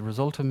change as a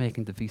result of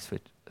making the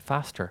vSwitch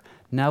faster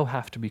now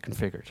have to be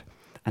configured.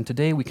 And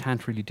today we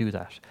can't really do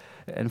that.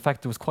 In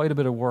fact, there was quite a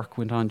bit of work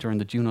went on during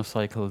the Juno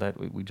cycle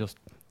that we just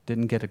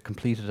didn't get it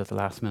completed at the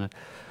last minute.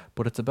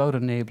 But it's about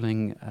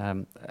enabling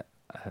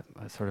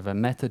a sort of a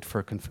method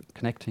for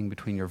connecting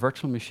between your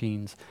virtual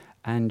machines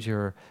and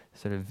your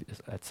sort of,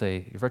 let's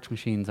say, your virtual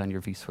machines and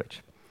your vSwitch.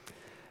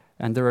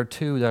 And there are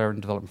two that are in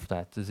development for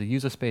that. There's a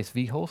user space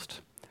vhost,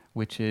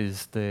 which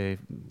is the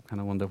kind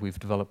of one that we've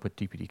developed with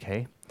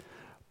DPDK.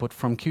 But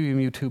from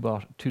QEMU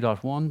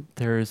 2.1,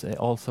 there's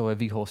also a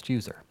vhost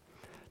user.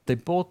 They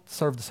both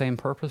serve the same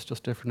purpose,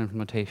 just different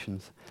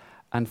implementations.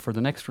 And for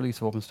the next release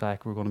of OpenStack,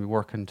 we're going to be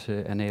working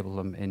to enable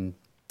them in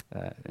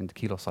the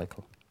Kilo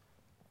cycle.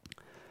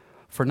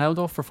 For now,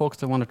 though, for folks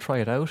that want to try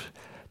it out,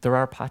 there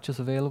are patches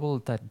available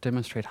that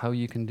demonstrate how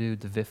you can do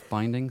the VIF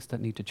bindings that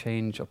need to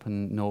change up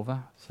in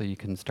Nova. So you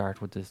can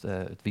start with this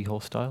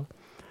vhost style.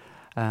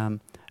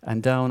 And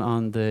down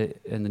on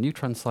in the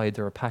Neutron side,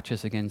 there are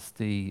patches against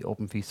the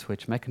Open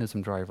vSwitch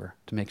mechanism driver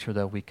to make sure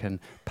that we can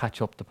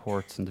patch up the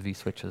ports and the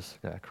vSwitches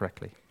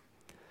correctly.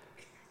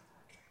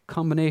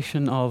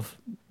 Combination of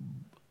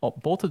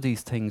both of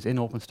these things in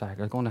OpenStack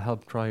are going to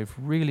help drive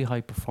really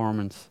high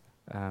performance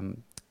I/O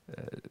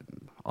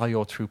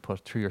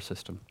throughput through your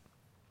system.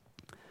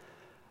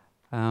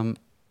 Yeah,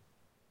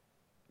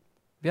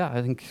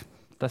 I think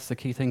that's the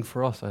key thing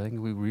for us. I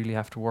think we really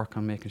have to work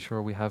on making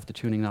sure we have the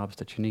tuning knobs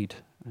that you need.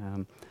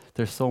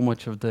 There's so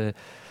much of the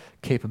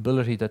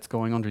capability that's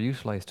going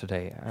underutilized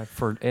today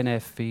for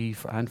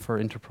NFV and for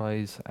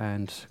enterprise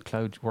and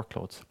cloud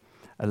workloads.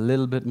 A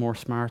little bit more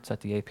smarts at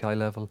the API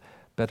level,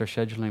 better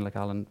scheduling like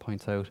Alan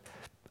points out,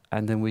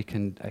 and then we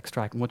can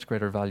extract much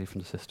greater value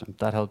from the system.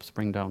 That helps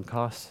bring down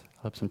costs,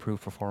 helps improve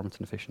performance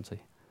and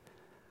efficiency.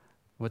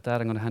 With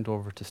that, I'm going to hand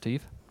over to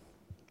Steve.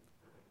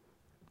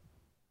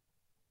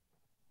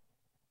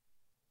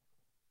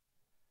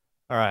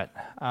 All right,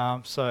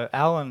 so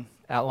Alan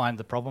outlined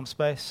the problem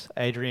space.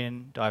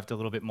 Adrian dived a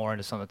little bit more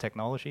into some of the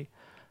technology.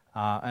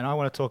 And I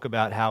want to talk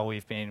about how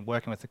we've been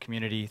working with the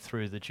community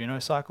through the Juno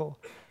cycle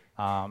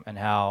and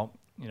how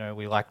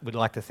we'd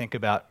like to think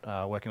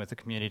about working with the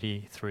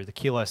community through the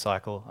Kilo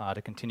cycle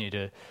to continue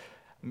to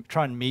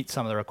try and meet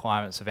some of the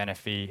requirements of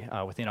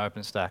NFV within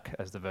OpenStack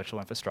as the virtual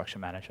infrastructure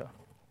manager.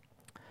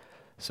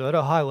 So at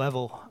a high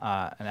level,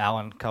 and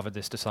Alan covered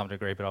this to some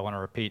degree, but I want to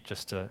repeat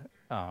just to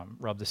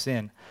rub this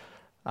in,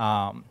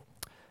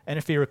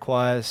 NFV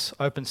requires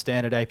open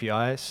standard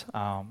APIs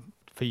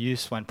for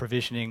use when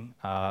provisioning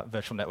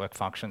virtual network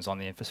functions on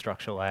the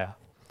infrastructure layer.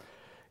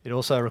 It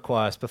also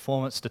requires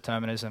performance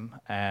determinism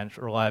and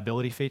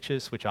reliability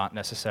features, which aren't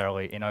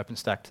necessarily in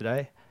OpenStack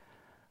today.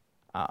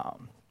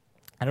 And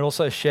it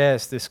also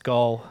shares this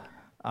goal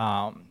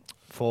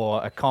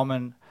for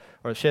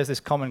it shares this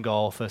common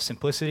goal for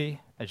simplicity,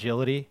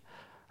 agility,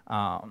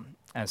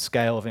 and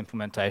scale of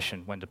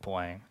implementation when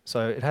deploying.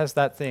 So it has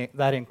that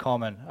in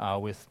common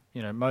with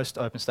most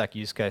OpenStack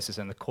use cases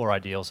and the core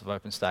ideals of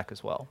OpenStack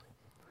as well.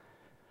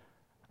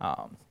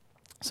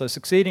 So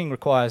succeeding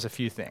requires a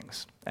few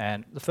things.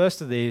 And the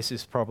first of these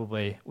is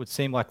probably, would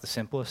seem like the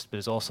simplest, but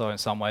is also in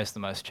some ways the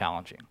most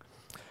challenging,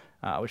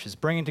 which is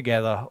bringing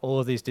together all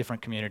of these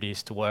different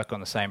communities to work on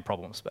the same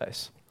problem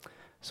space.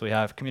 So we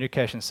have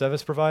communication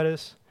service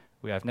providers,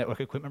 we have network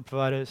equipment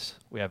providers,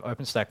 we have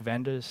OpenStack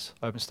vendors,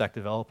 OpenStack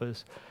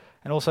developers,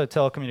 and also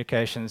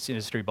telecommunications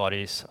industry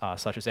bodies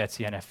such as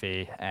ETSI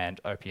NFV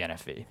and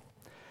OPNFV.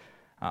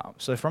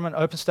 So from an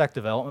OpenStack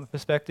development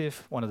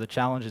perspective, one of the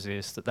challenges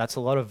is that that's a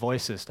lot of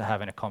voices to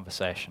have in a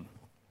conversation.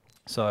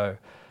 So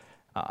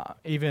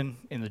even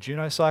in the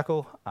Juno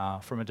cycle,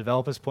 from a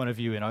developer's point of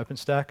view in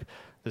OpenStack,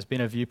 there's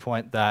been a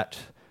viewpoint that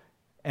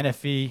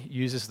NFV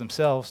users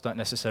themselves don't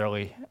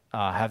necessarily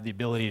have the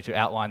ability to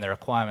outline their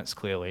requirements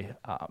clearly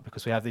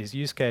because we have these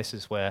use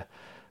cases where,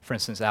 for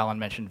instance, Alan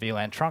mentioned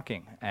VLAN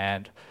trunking,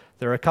 and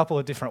there are a couple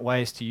of different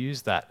ways to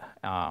use that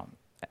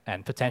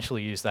and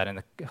potentially use that in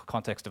the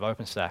context of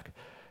OpenStack.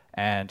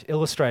 And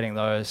illustrating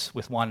those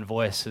with one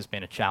voice has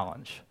been a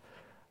challenge.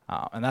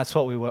 And that's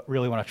what we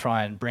really want to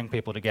try and bring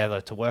people together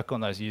to work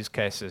on those use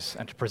cases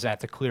and to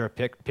present a clearer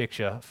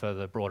picture for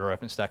the broader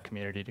OpenStack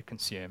community to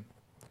consume.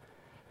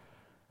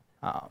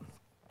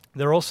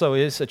 There also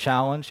is a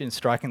challenge in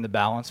striking the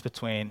balance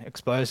between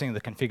exposing the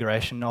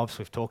configuration knobs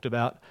we've talked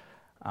about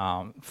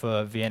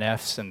for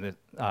VNFs and the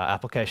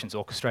applications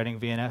orchestrating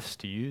VNFs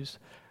to use,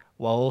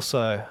 while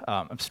also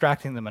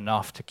abstracting them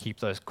enough to keep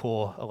those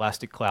core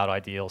Elastic Cloud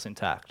ideals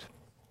intact.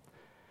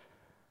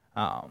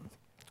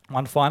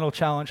 One final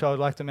challenge I would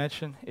like to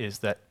mention is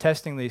that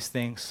testing these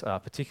things,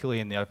 particularly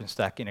in the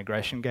OpenStack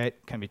integration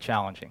gate, can be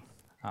challenging.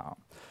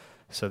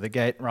 So the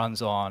gate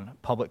runs on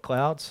public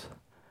clouds,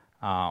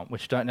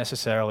 which don't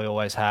necessarily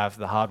always have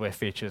the hardware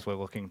features we're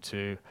looking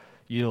to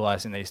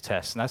utilize in these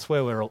tests. And that's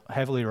where we're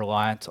heavily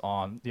reliant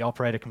on the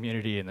operator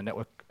community and the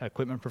network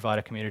equipment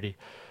provider community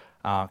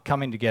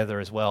coming together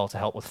as well to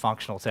help with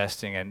functional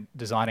testing and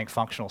designing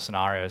functional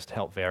scenarios to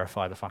help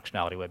verify the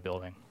functionality we're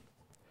building.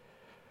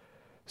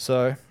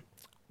 So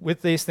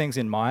with these things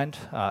in mind,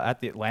 at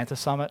the Atlanta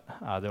Summit,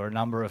 there were a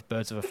number of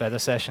birds of a feather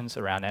sessions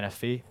around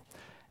NFV,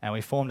 and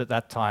we formed at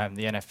that time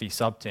the NFV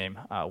sub-team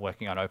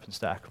working on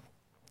OpenStack.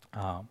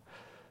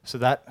 So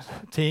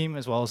that team,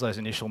 as well as those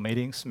initial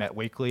meetings, met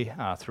weekly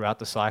throughout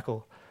the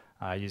cycle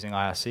using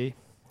IRC.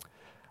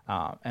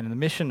 And the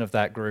mission of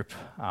that group,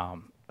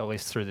 at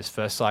least through this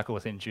first cycle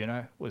within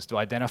Juno, was to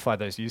identify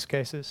those use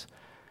cases,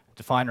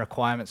 define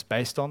requirements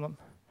based on them,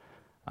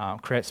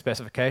 create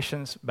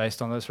specifications based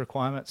on those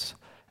requirements,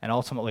 and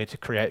ultimately to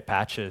create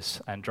patches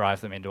and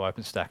drive them into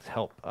OpenStack to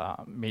help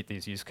meet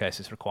these use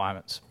cases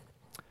requirements.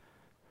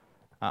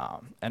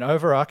 And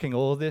overarching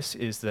all of this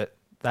is that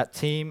that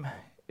team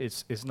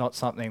is not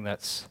something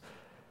that's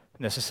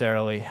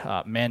necessarily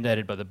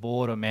mandated by the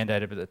board or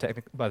mandated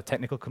by the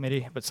technical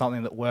committee, but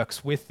something that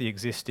works with the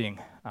existing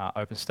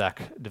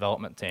OpenStack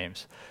development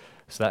teams.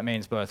 So that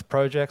means both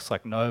projects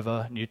like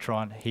Nova,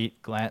 Neutron,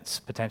 Heat, Glance,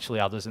 potentially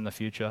others in the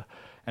future,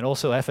 and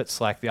also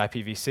efforts like the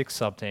IPv6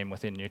 subteam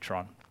within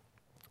Neutron.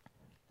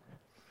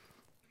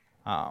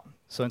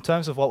 So in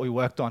terms of what we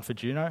worked on for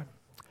Juno,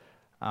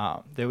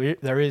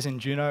 there is in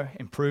Juno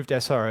improved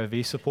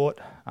SROV support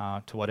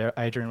to what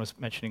Adrian was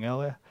mentioning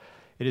earlier.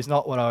 It is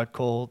not what I would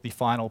call the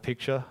final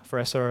picture for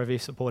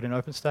SROV support in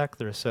OpenStack.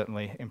 There are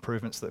certainly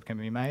improvements that can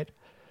be made.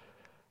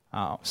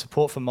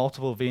 Support for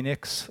multiple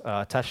VNICs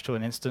attached to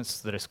an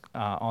instance that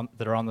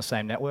are on the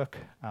same network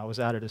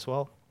was added as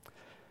well.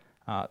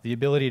 The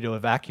ability to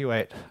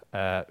evacuate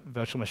a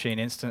virtual machine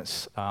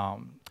instance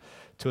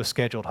to a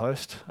scheduled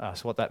host.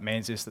 So what that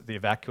means is that the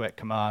evacuate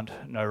command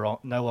no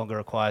longer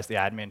requires the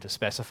admin to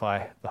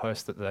specify the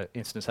host that the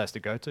instance has to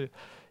go to.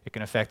 It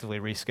can effectively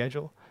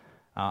reschedule.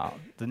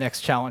 The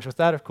next challenge with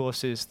that, of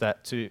course, is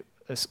that to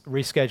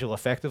reschedule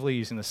effectively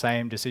using the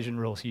same decision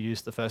rules you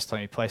used the first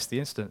time you placed the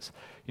instance,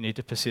 you need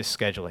to persist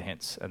scheduler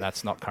hints, and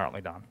that's not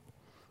currently done.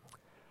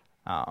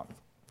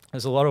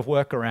 There's a lot of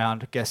work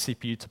around guest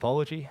CPU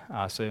topology,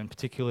 so in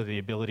particular the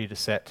ability to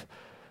set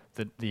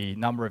the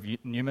number of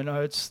NUMA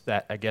nodes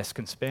that a guest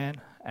can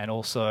span, and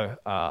also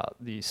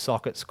the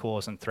sockets,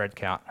 cores, and thread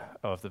count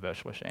of the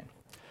virtual machine.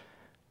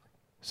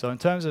 So in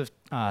terms of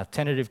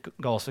tentative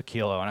goals for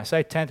Kilo, and I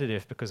say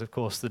tentative because, of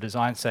course, the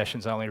design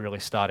sessions only really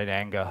start in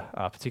anger,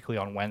 particularly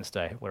on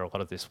Wednesday, where a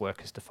lot of this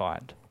work is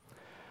defined.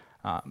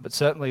 But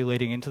certainly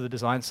leading into the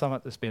design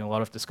summit, there's been a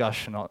lot of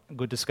discussion,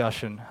 good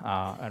discussion,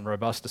 and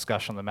robust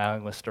discussion on the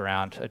mailing list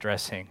around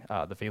addressing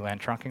the VLAN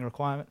trunking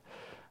requirement,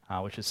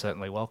 which is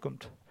certainly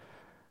welcomed.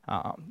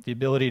 The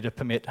ability to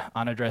permit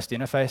unaddressed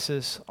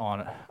interfaces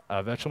on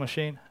a virtual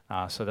machine,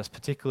 so that's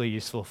particularly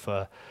useful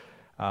for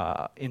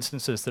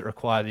instances that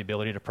require the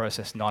ability to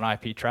process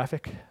non-IP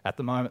traffic. At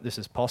the moment, this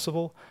is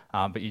possible,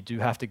 but you do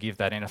have to give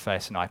that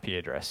interface an IP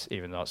address,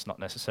 even though it's not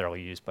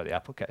necessarily used by the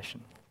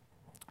application.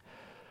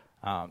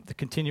 The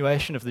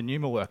continuation of the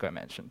NUMA work I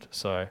mentioned.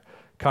 So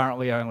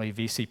currently only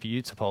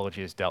vCPU topology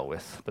is dealt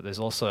with, but there's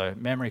also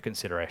memory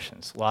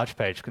considerations, large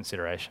page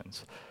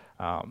considerations,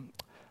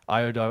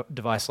 I/O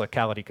device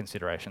locality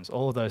considerations.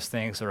 All of those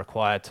things are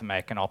required to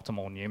make an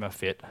optimal NUMA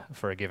fit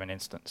for a given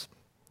instance.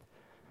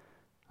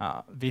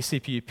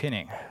 vCPU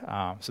pinning.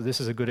 So this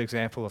is a good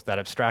example of that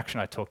abstraction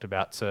I talked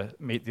about to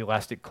meet the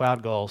elastic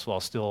cloud goals while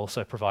still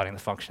also providing the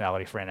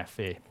functionality for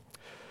NFV.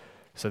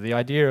 So the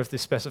idea of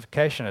this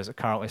specification as it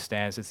currently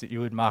stands is that you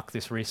would mark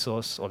this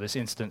resource or this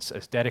instance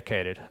as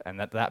dedicated, and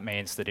that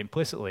means that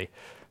implicitly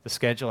the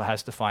scheduler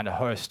has to find a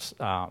host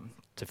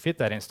to fit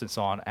that instance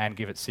on and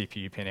give it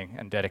CPU pinning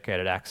and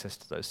dedicated access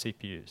to those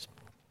CPUs.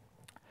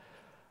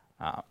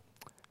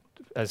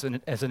 As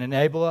an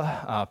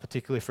enabler,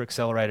 particularly for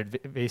accelerated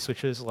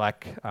vSwitches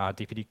like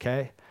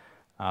DPDK,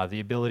 the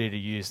ability to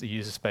use the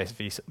user space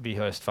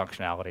vhost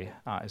functionality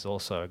is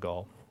also a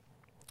goal.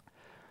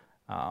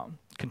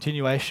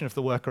 Continuation of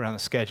the work around the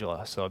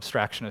scheduler, so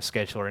abstraction of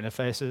scheduler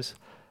interfaces,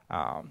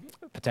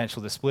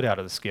 potential to split out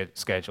of the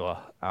scheduler,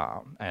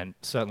 and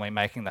certainly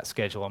making that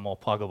scheduler more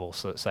pluggable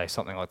so that, say,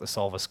 something like the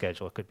solver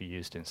scheduler could be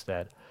used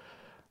instead.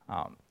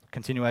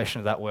 Continuation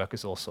of that work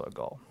is also a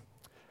goal.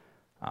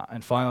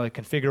 And finally,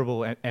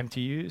 configurable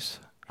MTUs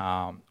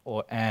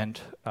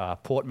and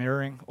port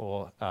mirroring,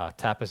 or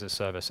tap as a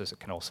service, as it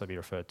can also be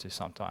referred to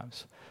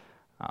sometimes.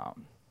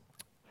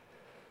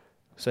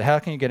 So how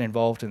can you get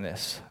involved in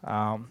this?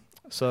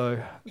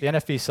 So the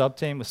NFV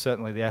subteam was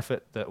certainly the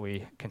effort that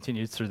we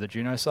continued through the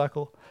Juno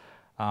cycle.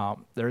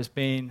 There has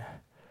been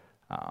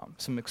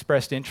some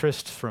expressed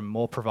interest from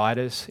more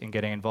providers in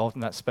getting involved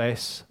in that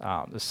space.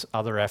 There's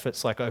other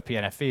efforts like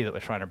OPNFV that we're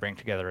trying to bring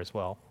together as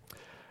well.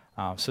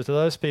 So to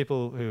those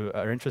people who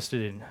are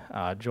interested in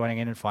joining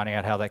in and finding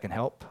out how they can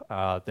help,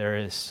 there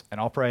is an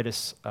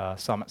operators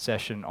summit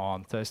session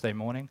on Thursday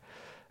morning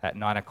at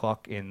 9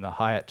 o'clock in the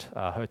Hyatt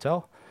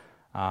Hotel,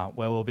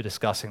 where we'll be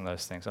discussing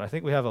those things. And I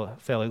think we have a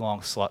fairly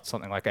long slot,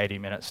 something like 80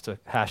 minutes, to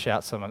hash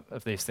out some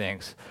of these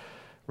things,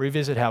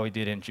 revisit how we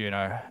did in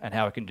Juno, and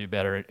how we can do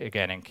better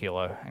again in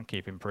Kilo, and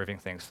keep improving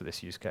things for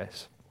this use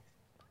case.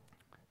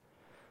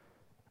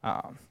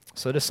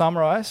 So to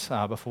summarize,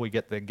 before we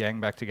get the gang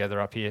back together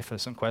up here for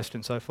some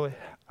questions, hopefully,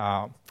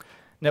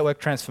 network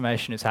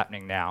transformation is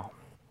happening now.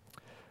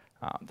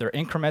 There are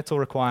incremental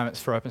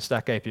requirements for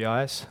OpenStack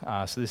APIs,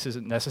 so this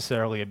isn't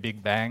necessarily a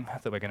big bang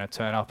that we're going to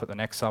turn up at the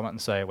next summit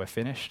and say we're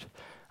finished.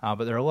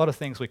 But there are a lot of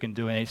things we can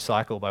do in each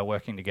cycle by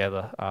working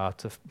together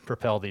to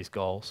propel these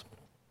goals.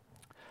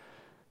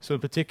 So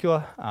in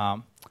particular,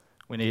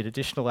 we need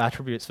additional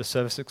attributes for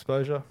service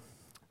exposure,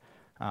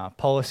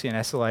 policy and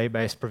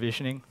SLA-based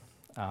provisioning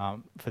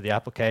for the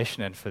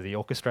application and for the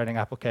orchestrating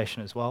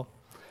application as well.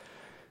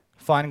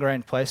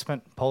 Fine-grained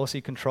placement,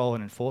 policy control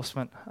and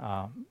enforcement,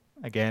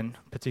 again,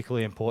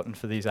 particularly important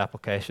for these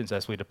applications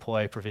as we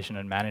deploy, provision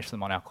and manage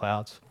them on our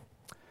clouds.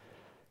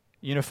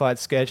 Unified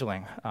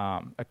scheduling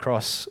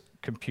across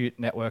compute,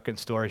 network and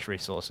storage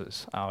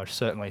resources, which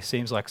certainly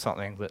seems like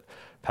something that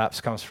perhaps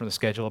comes from the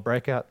scheduler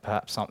breakout,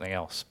 perhaps something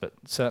else, but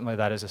certainly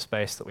that is a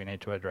space that we need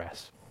to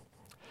address.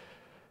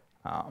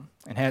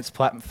 Enhanced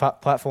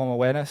platform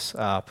awareness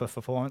for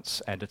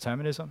performance and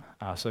determinism.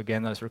 So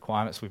again, those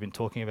requirements we've been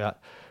talking about,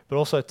 but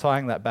also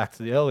tying that back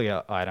to the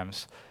earlier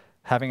items,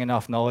 having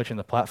enough knowledge in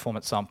the platform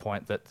at some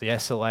point that the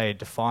SLA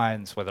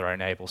defines whether I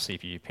enable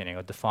CPU pinning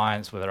or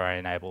defines whether I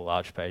enable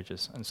large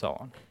pages and so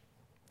on.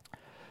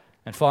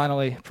 And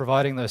finally,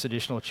 providing those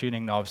additional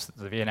tuning knobs that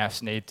the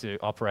VNFs need to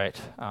operate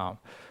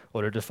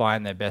or to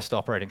define their best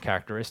operating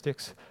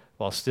characteristics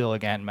while still,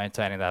 again,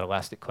 maintaining that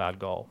elastic cloud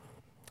goal.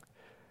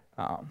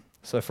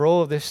 So for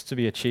all of this to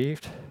be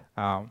achieved,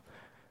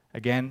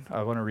 again,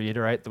 I want to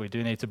reiterate that we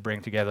do need to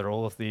bring together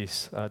all of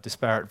these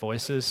disparate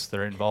voices that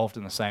are involved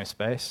in the same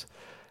space,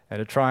 and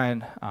to try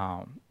and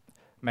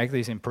make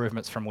these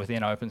improvements from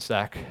within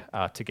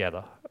OpenStack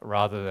together,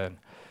 rather than,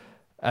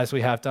 as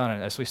we have done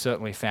and as we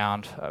certainly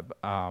found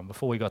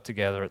before we got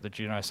together at the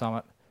Juno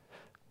Summit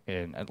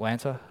in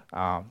Atlanta,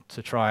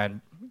 to try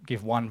and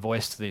give one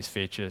voice to these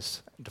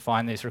features,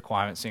 define these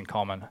requirements in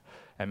common,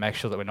 and make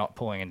sure that we're not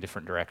pulling in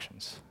different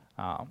directions.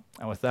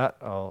 And with that,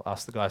 I'll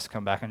ask the guys to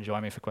come back and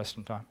join me for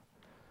question time.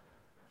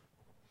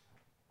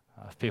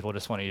 If people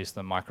just want to use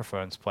the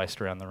microphones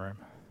placed around the room.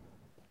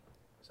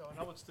 So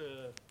I know it's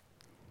the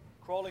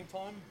crawling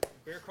time,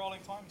 beer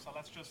crawling time, so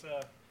let's just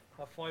have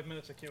 5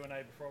 minutes of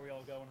Q&A before we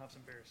all go and have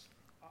some beers.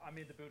 I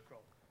mean the boot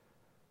crawl.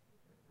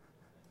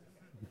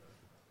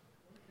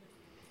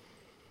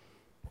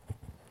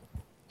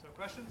 So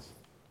questions?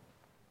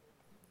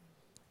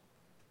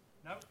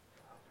 No?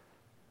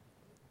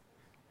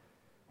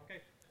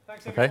 Okay.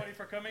 Thanks everybody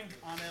for coming,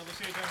 and we'll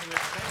see you again later.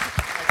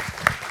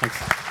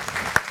 Thanks.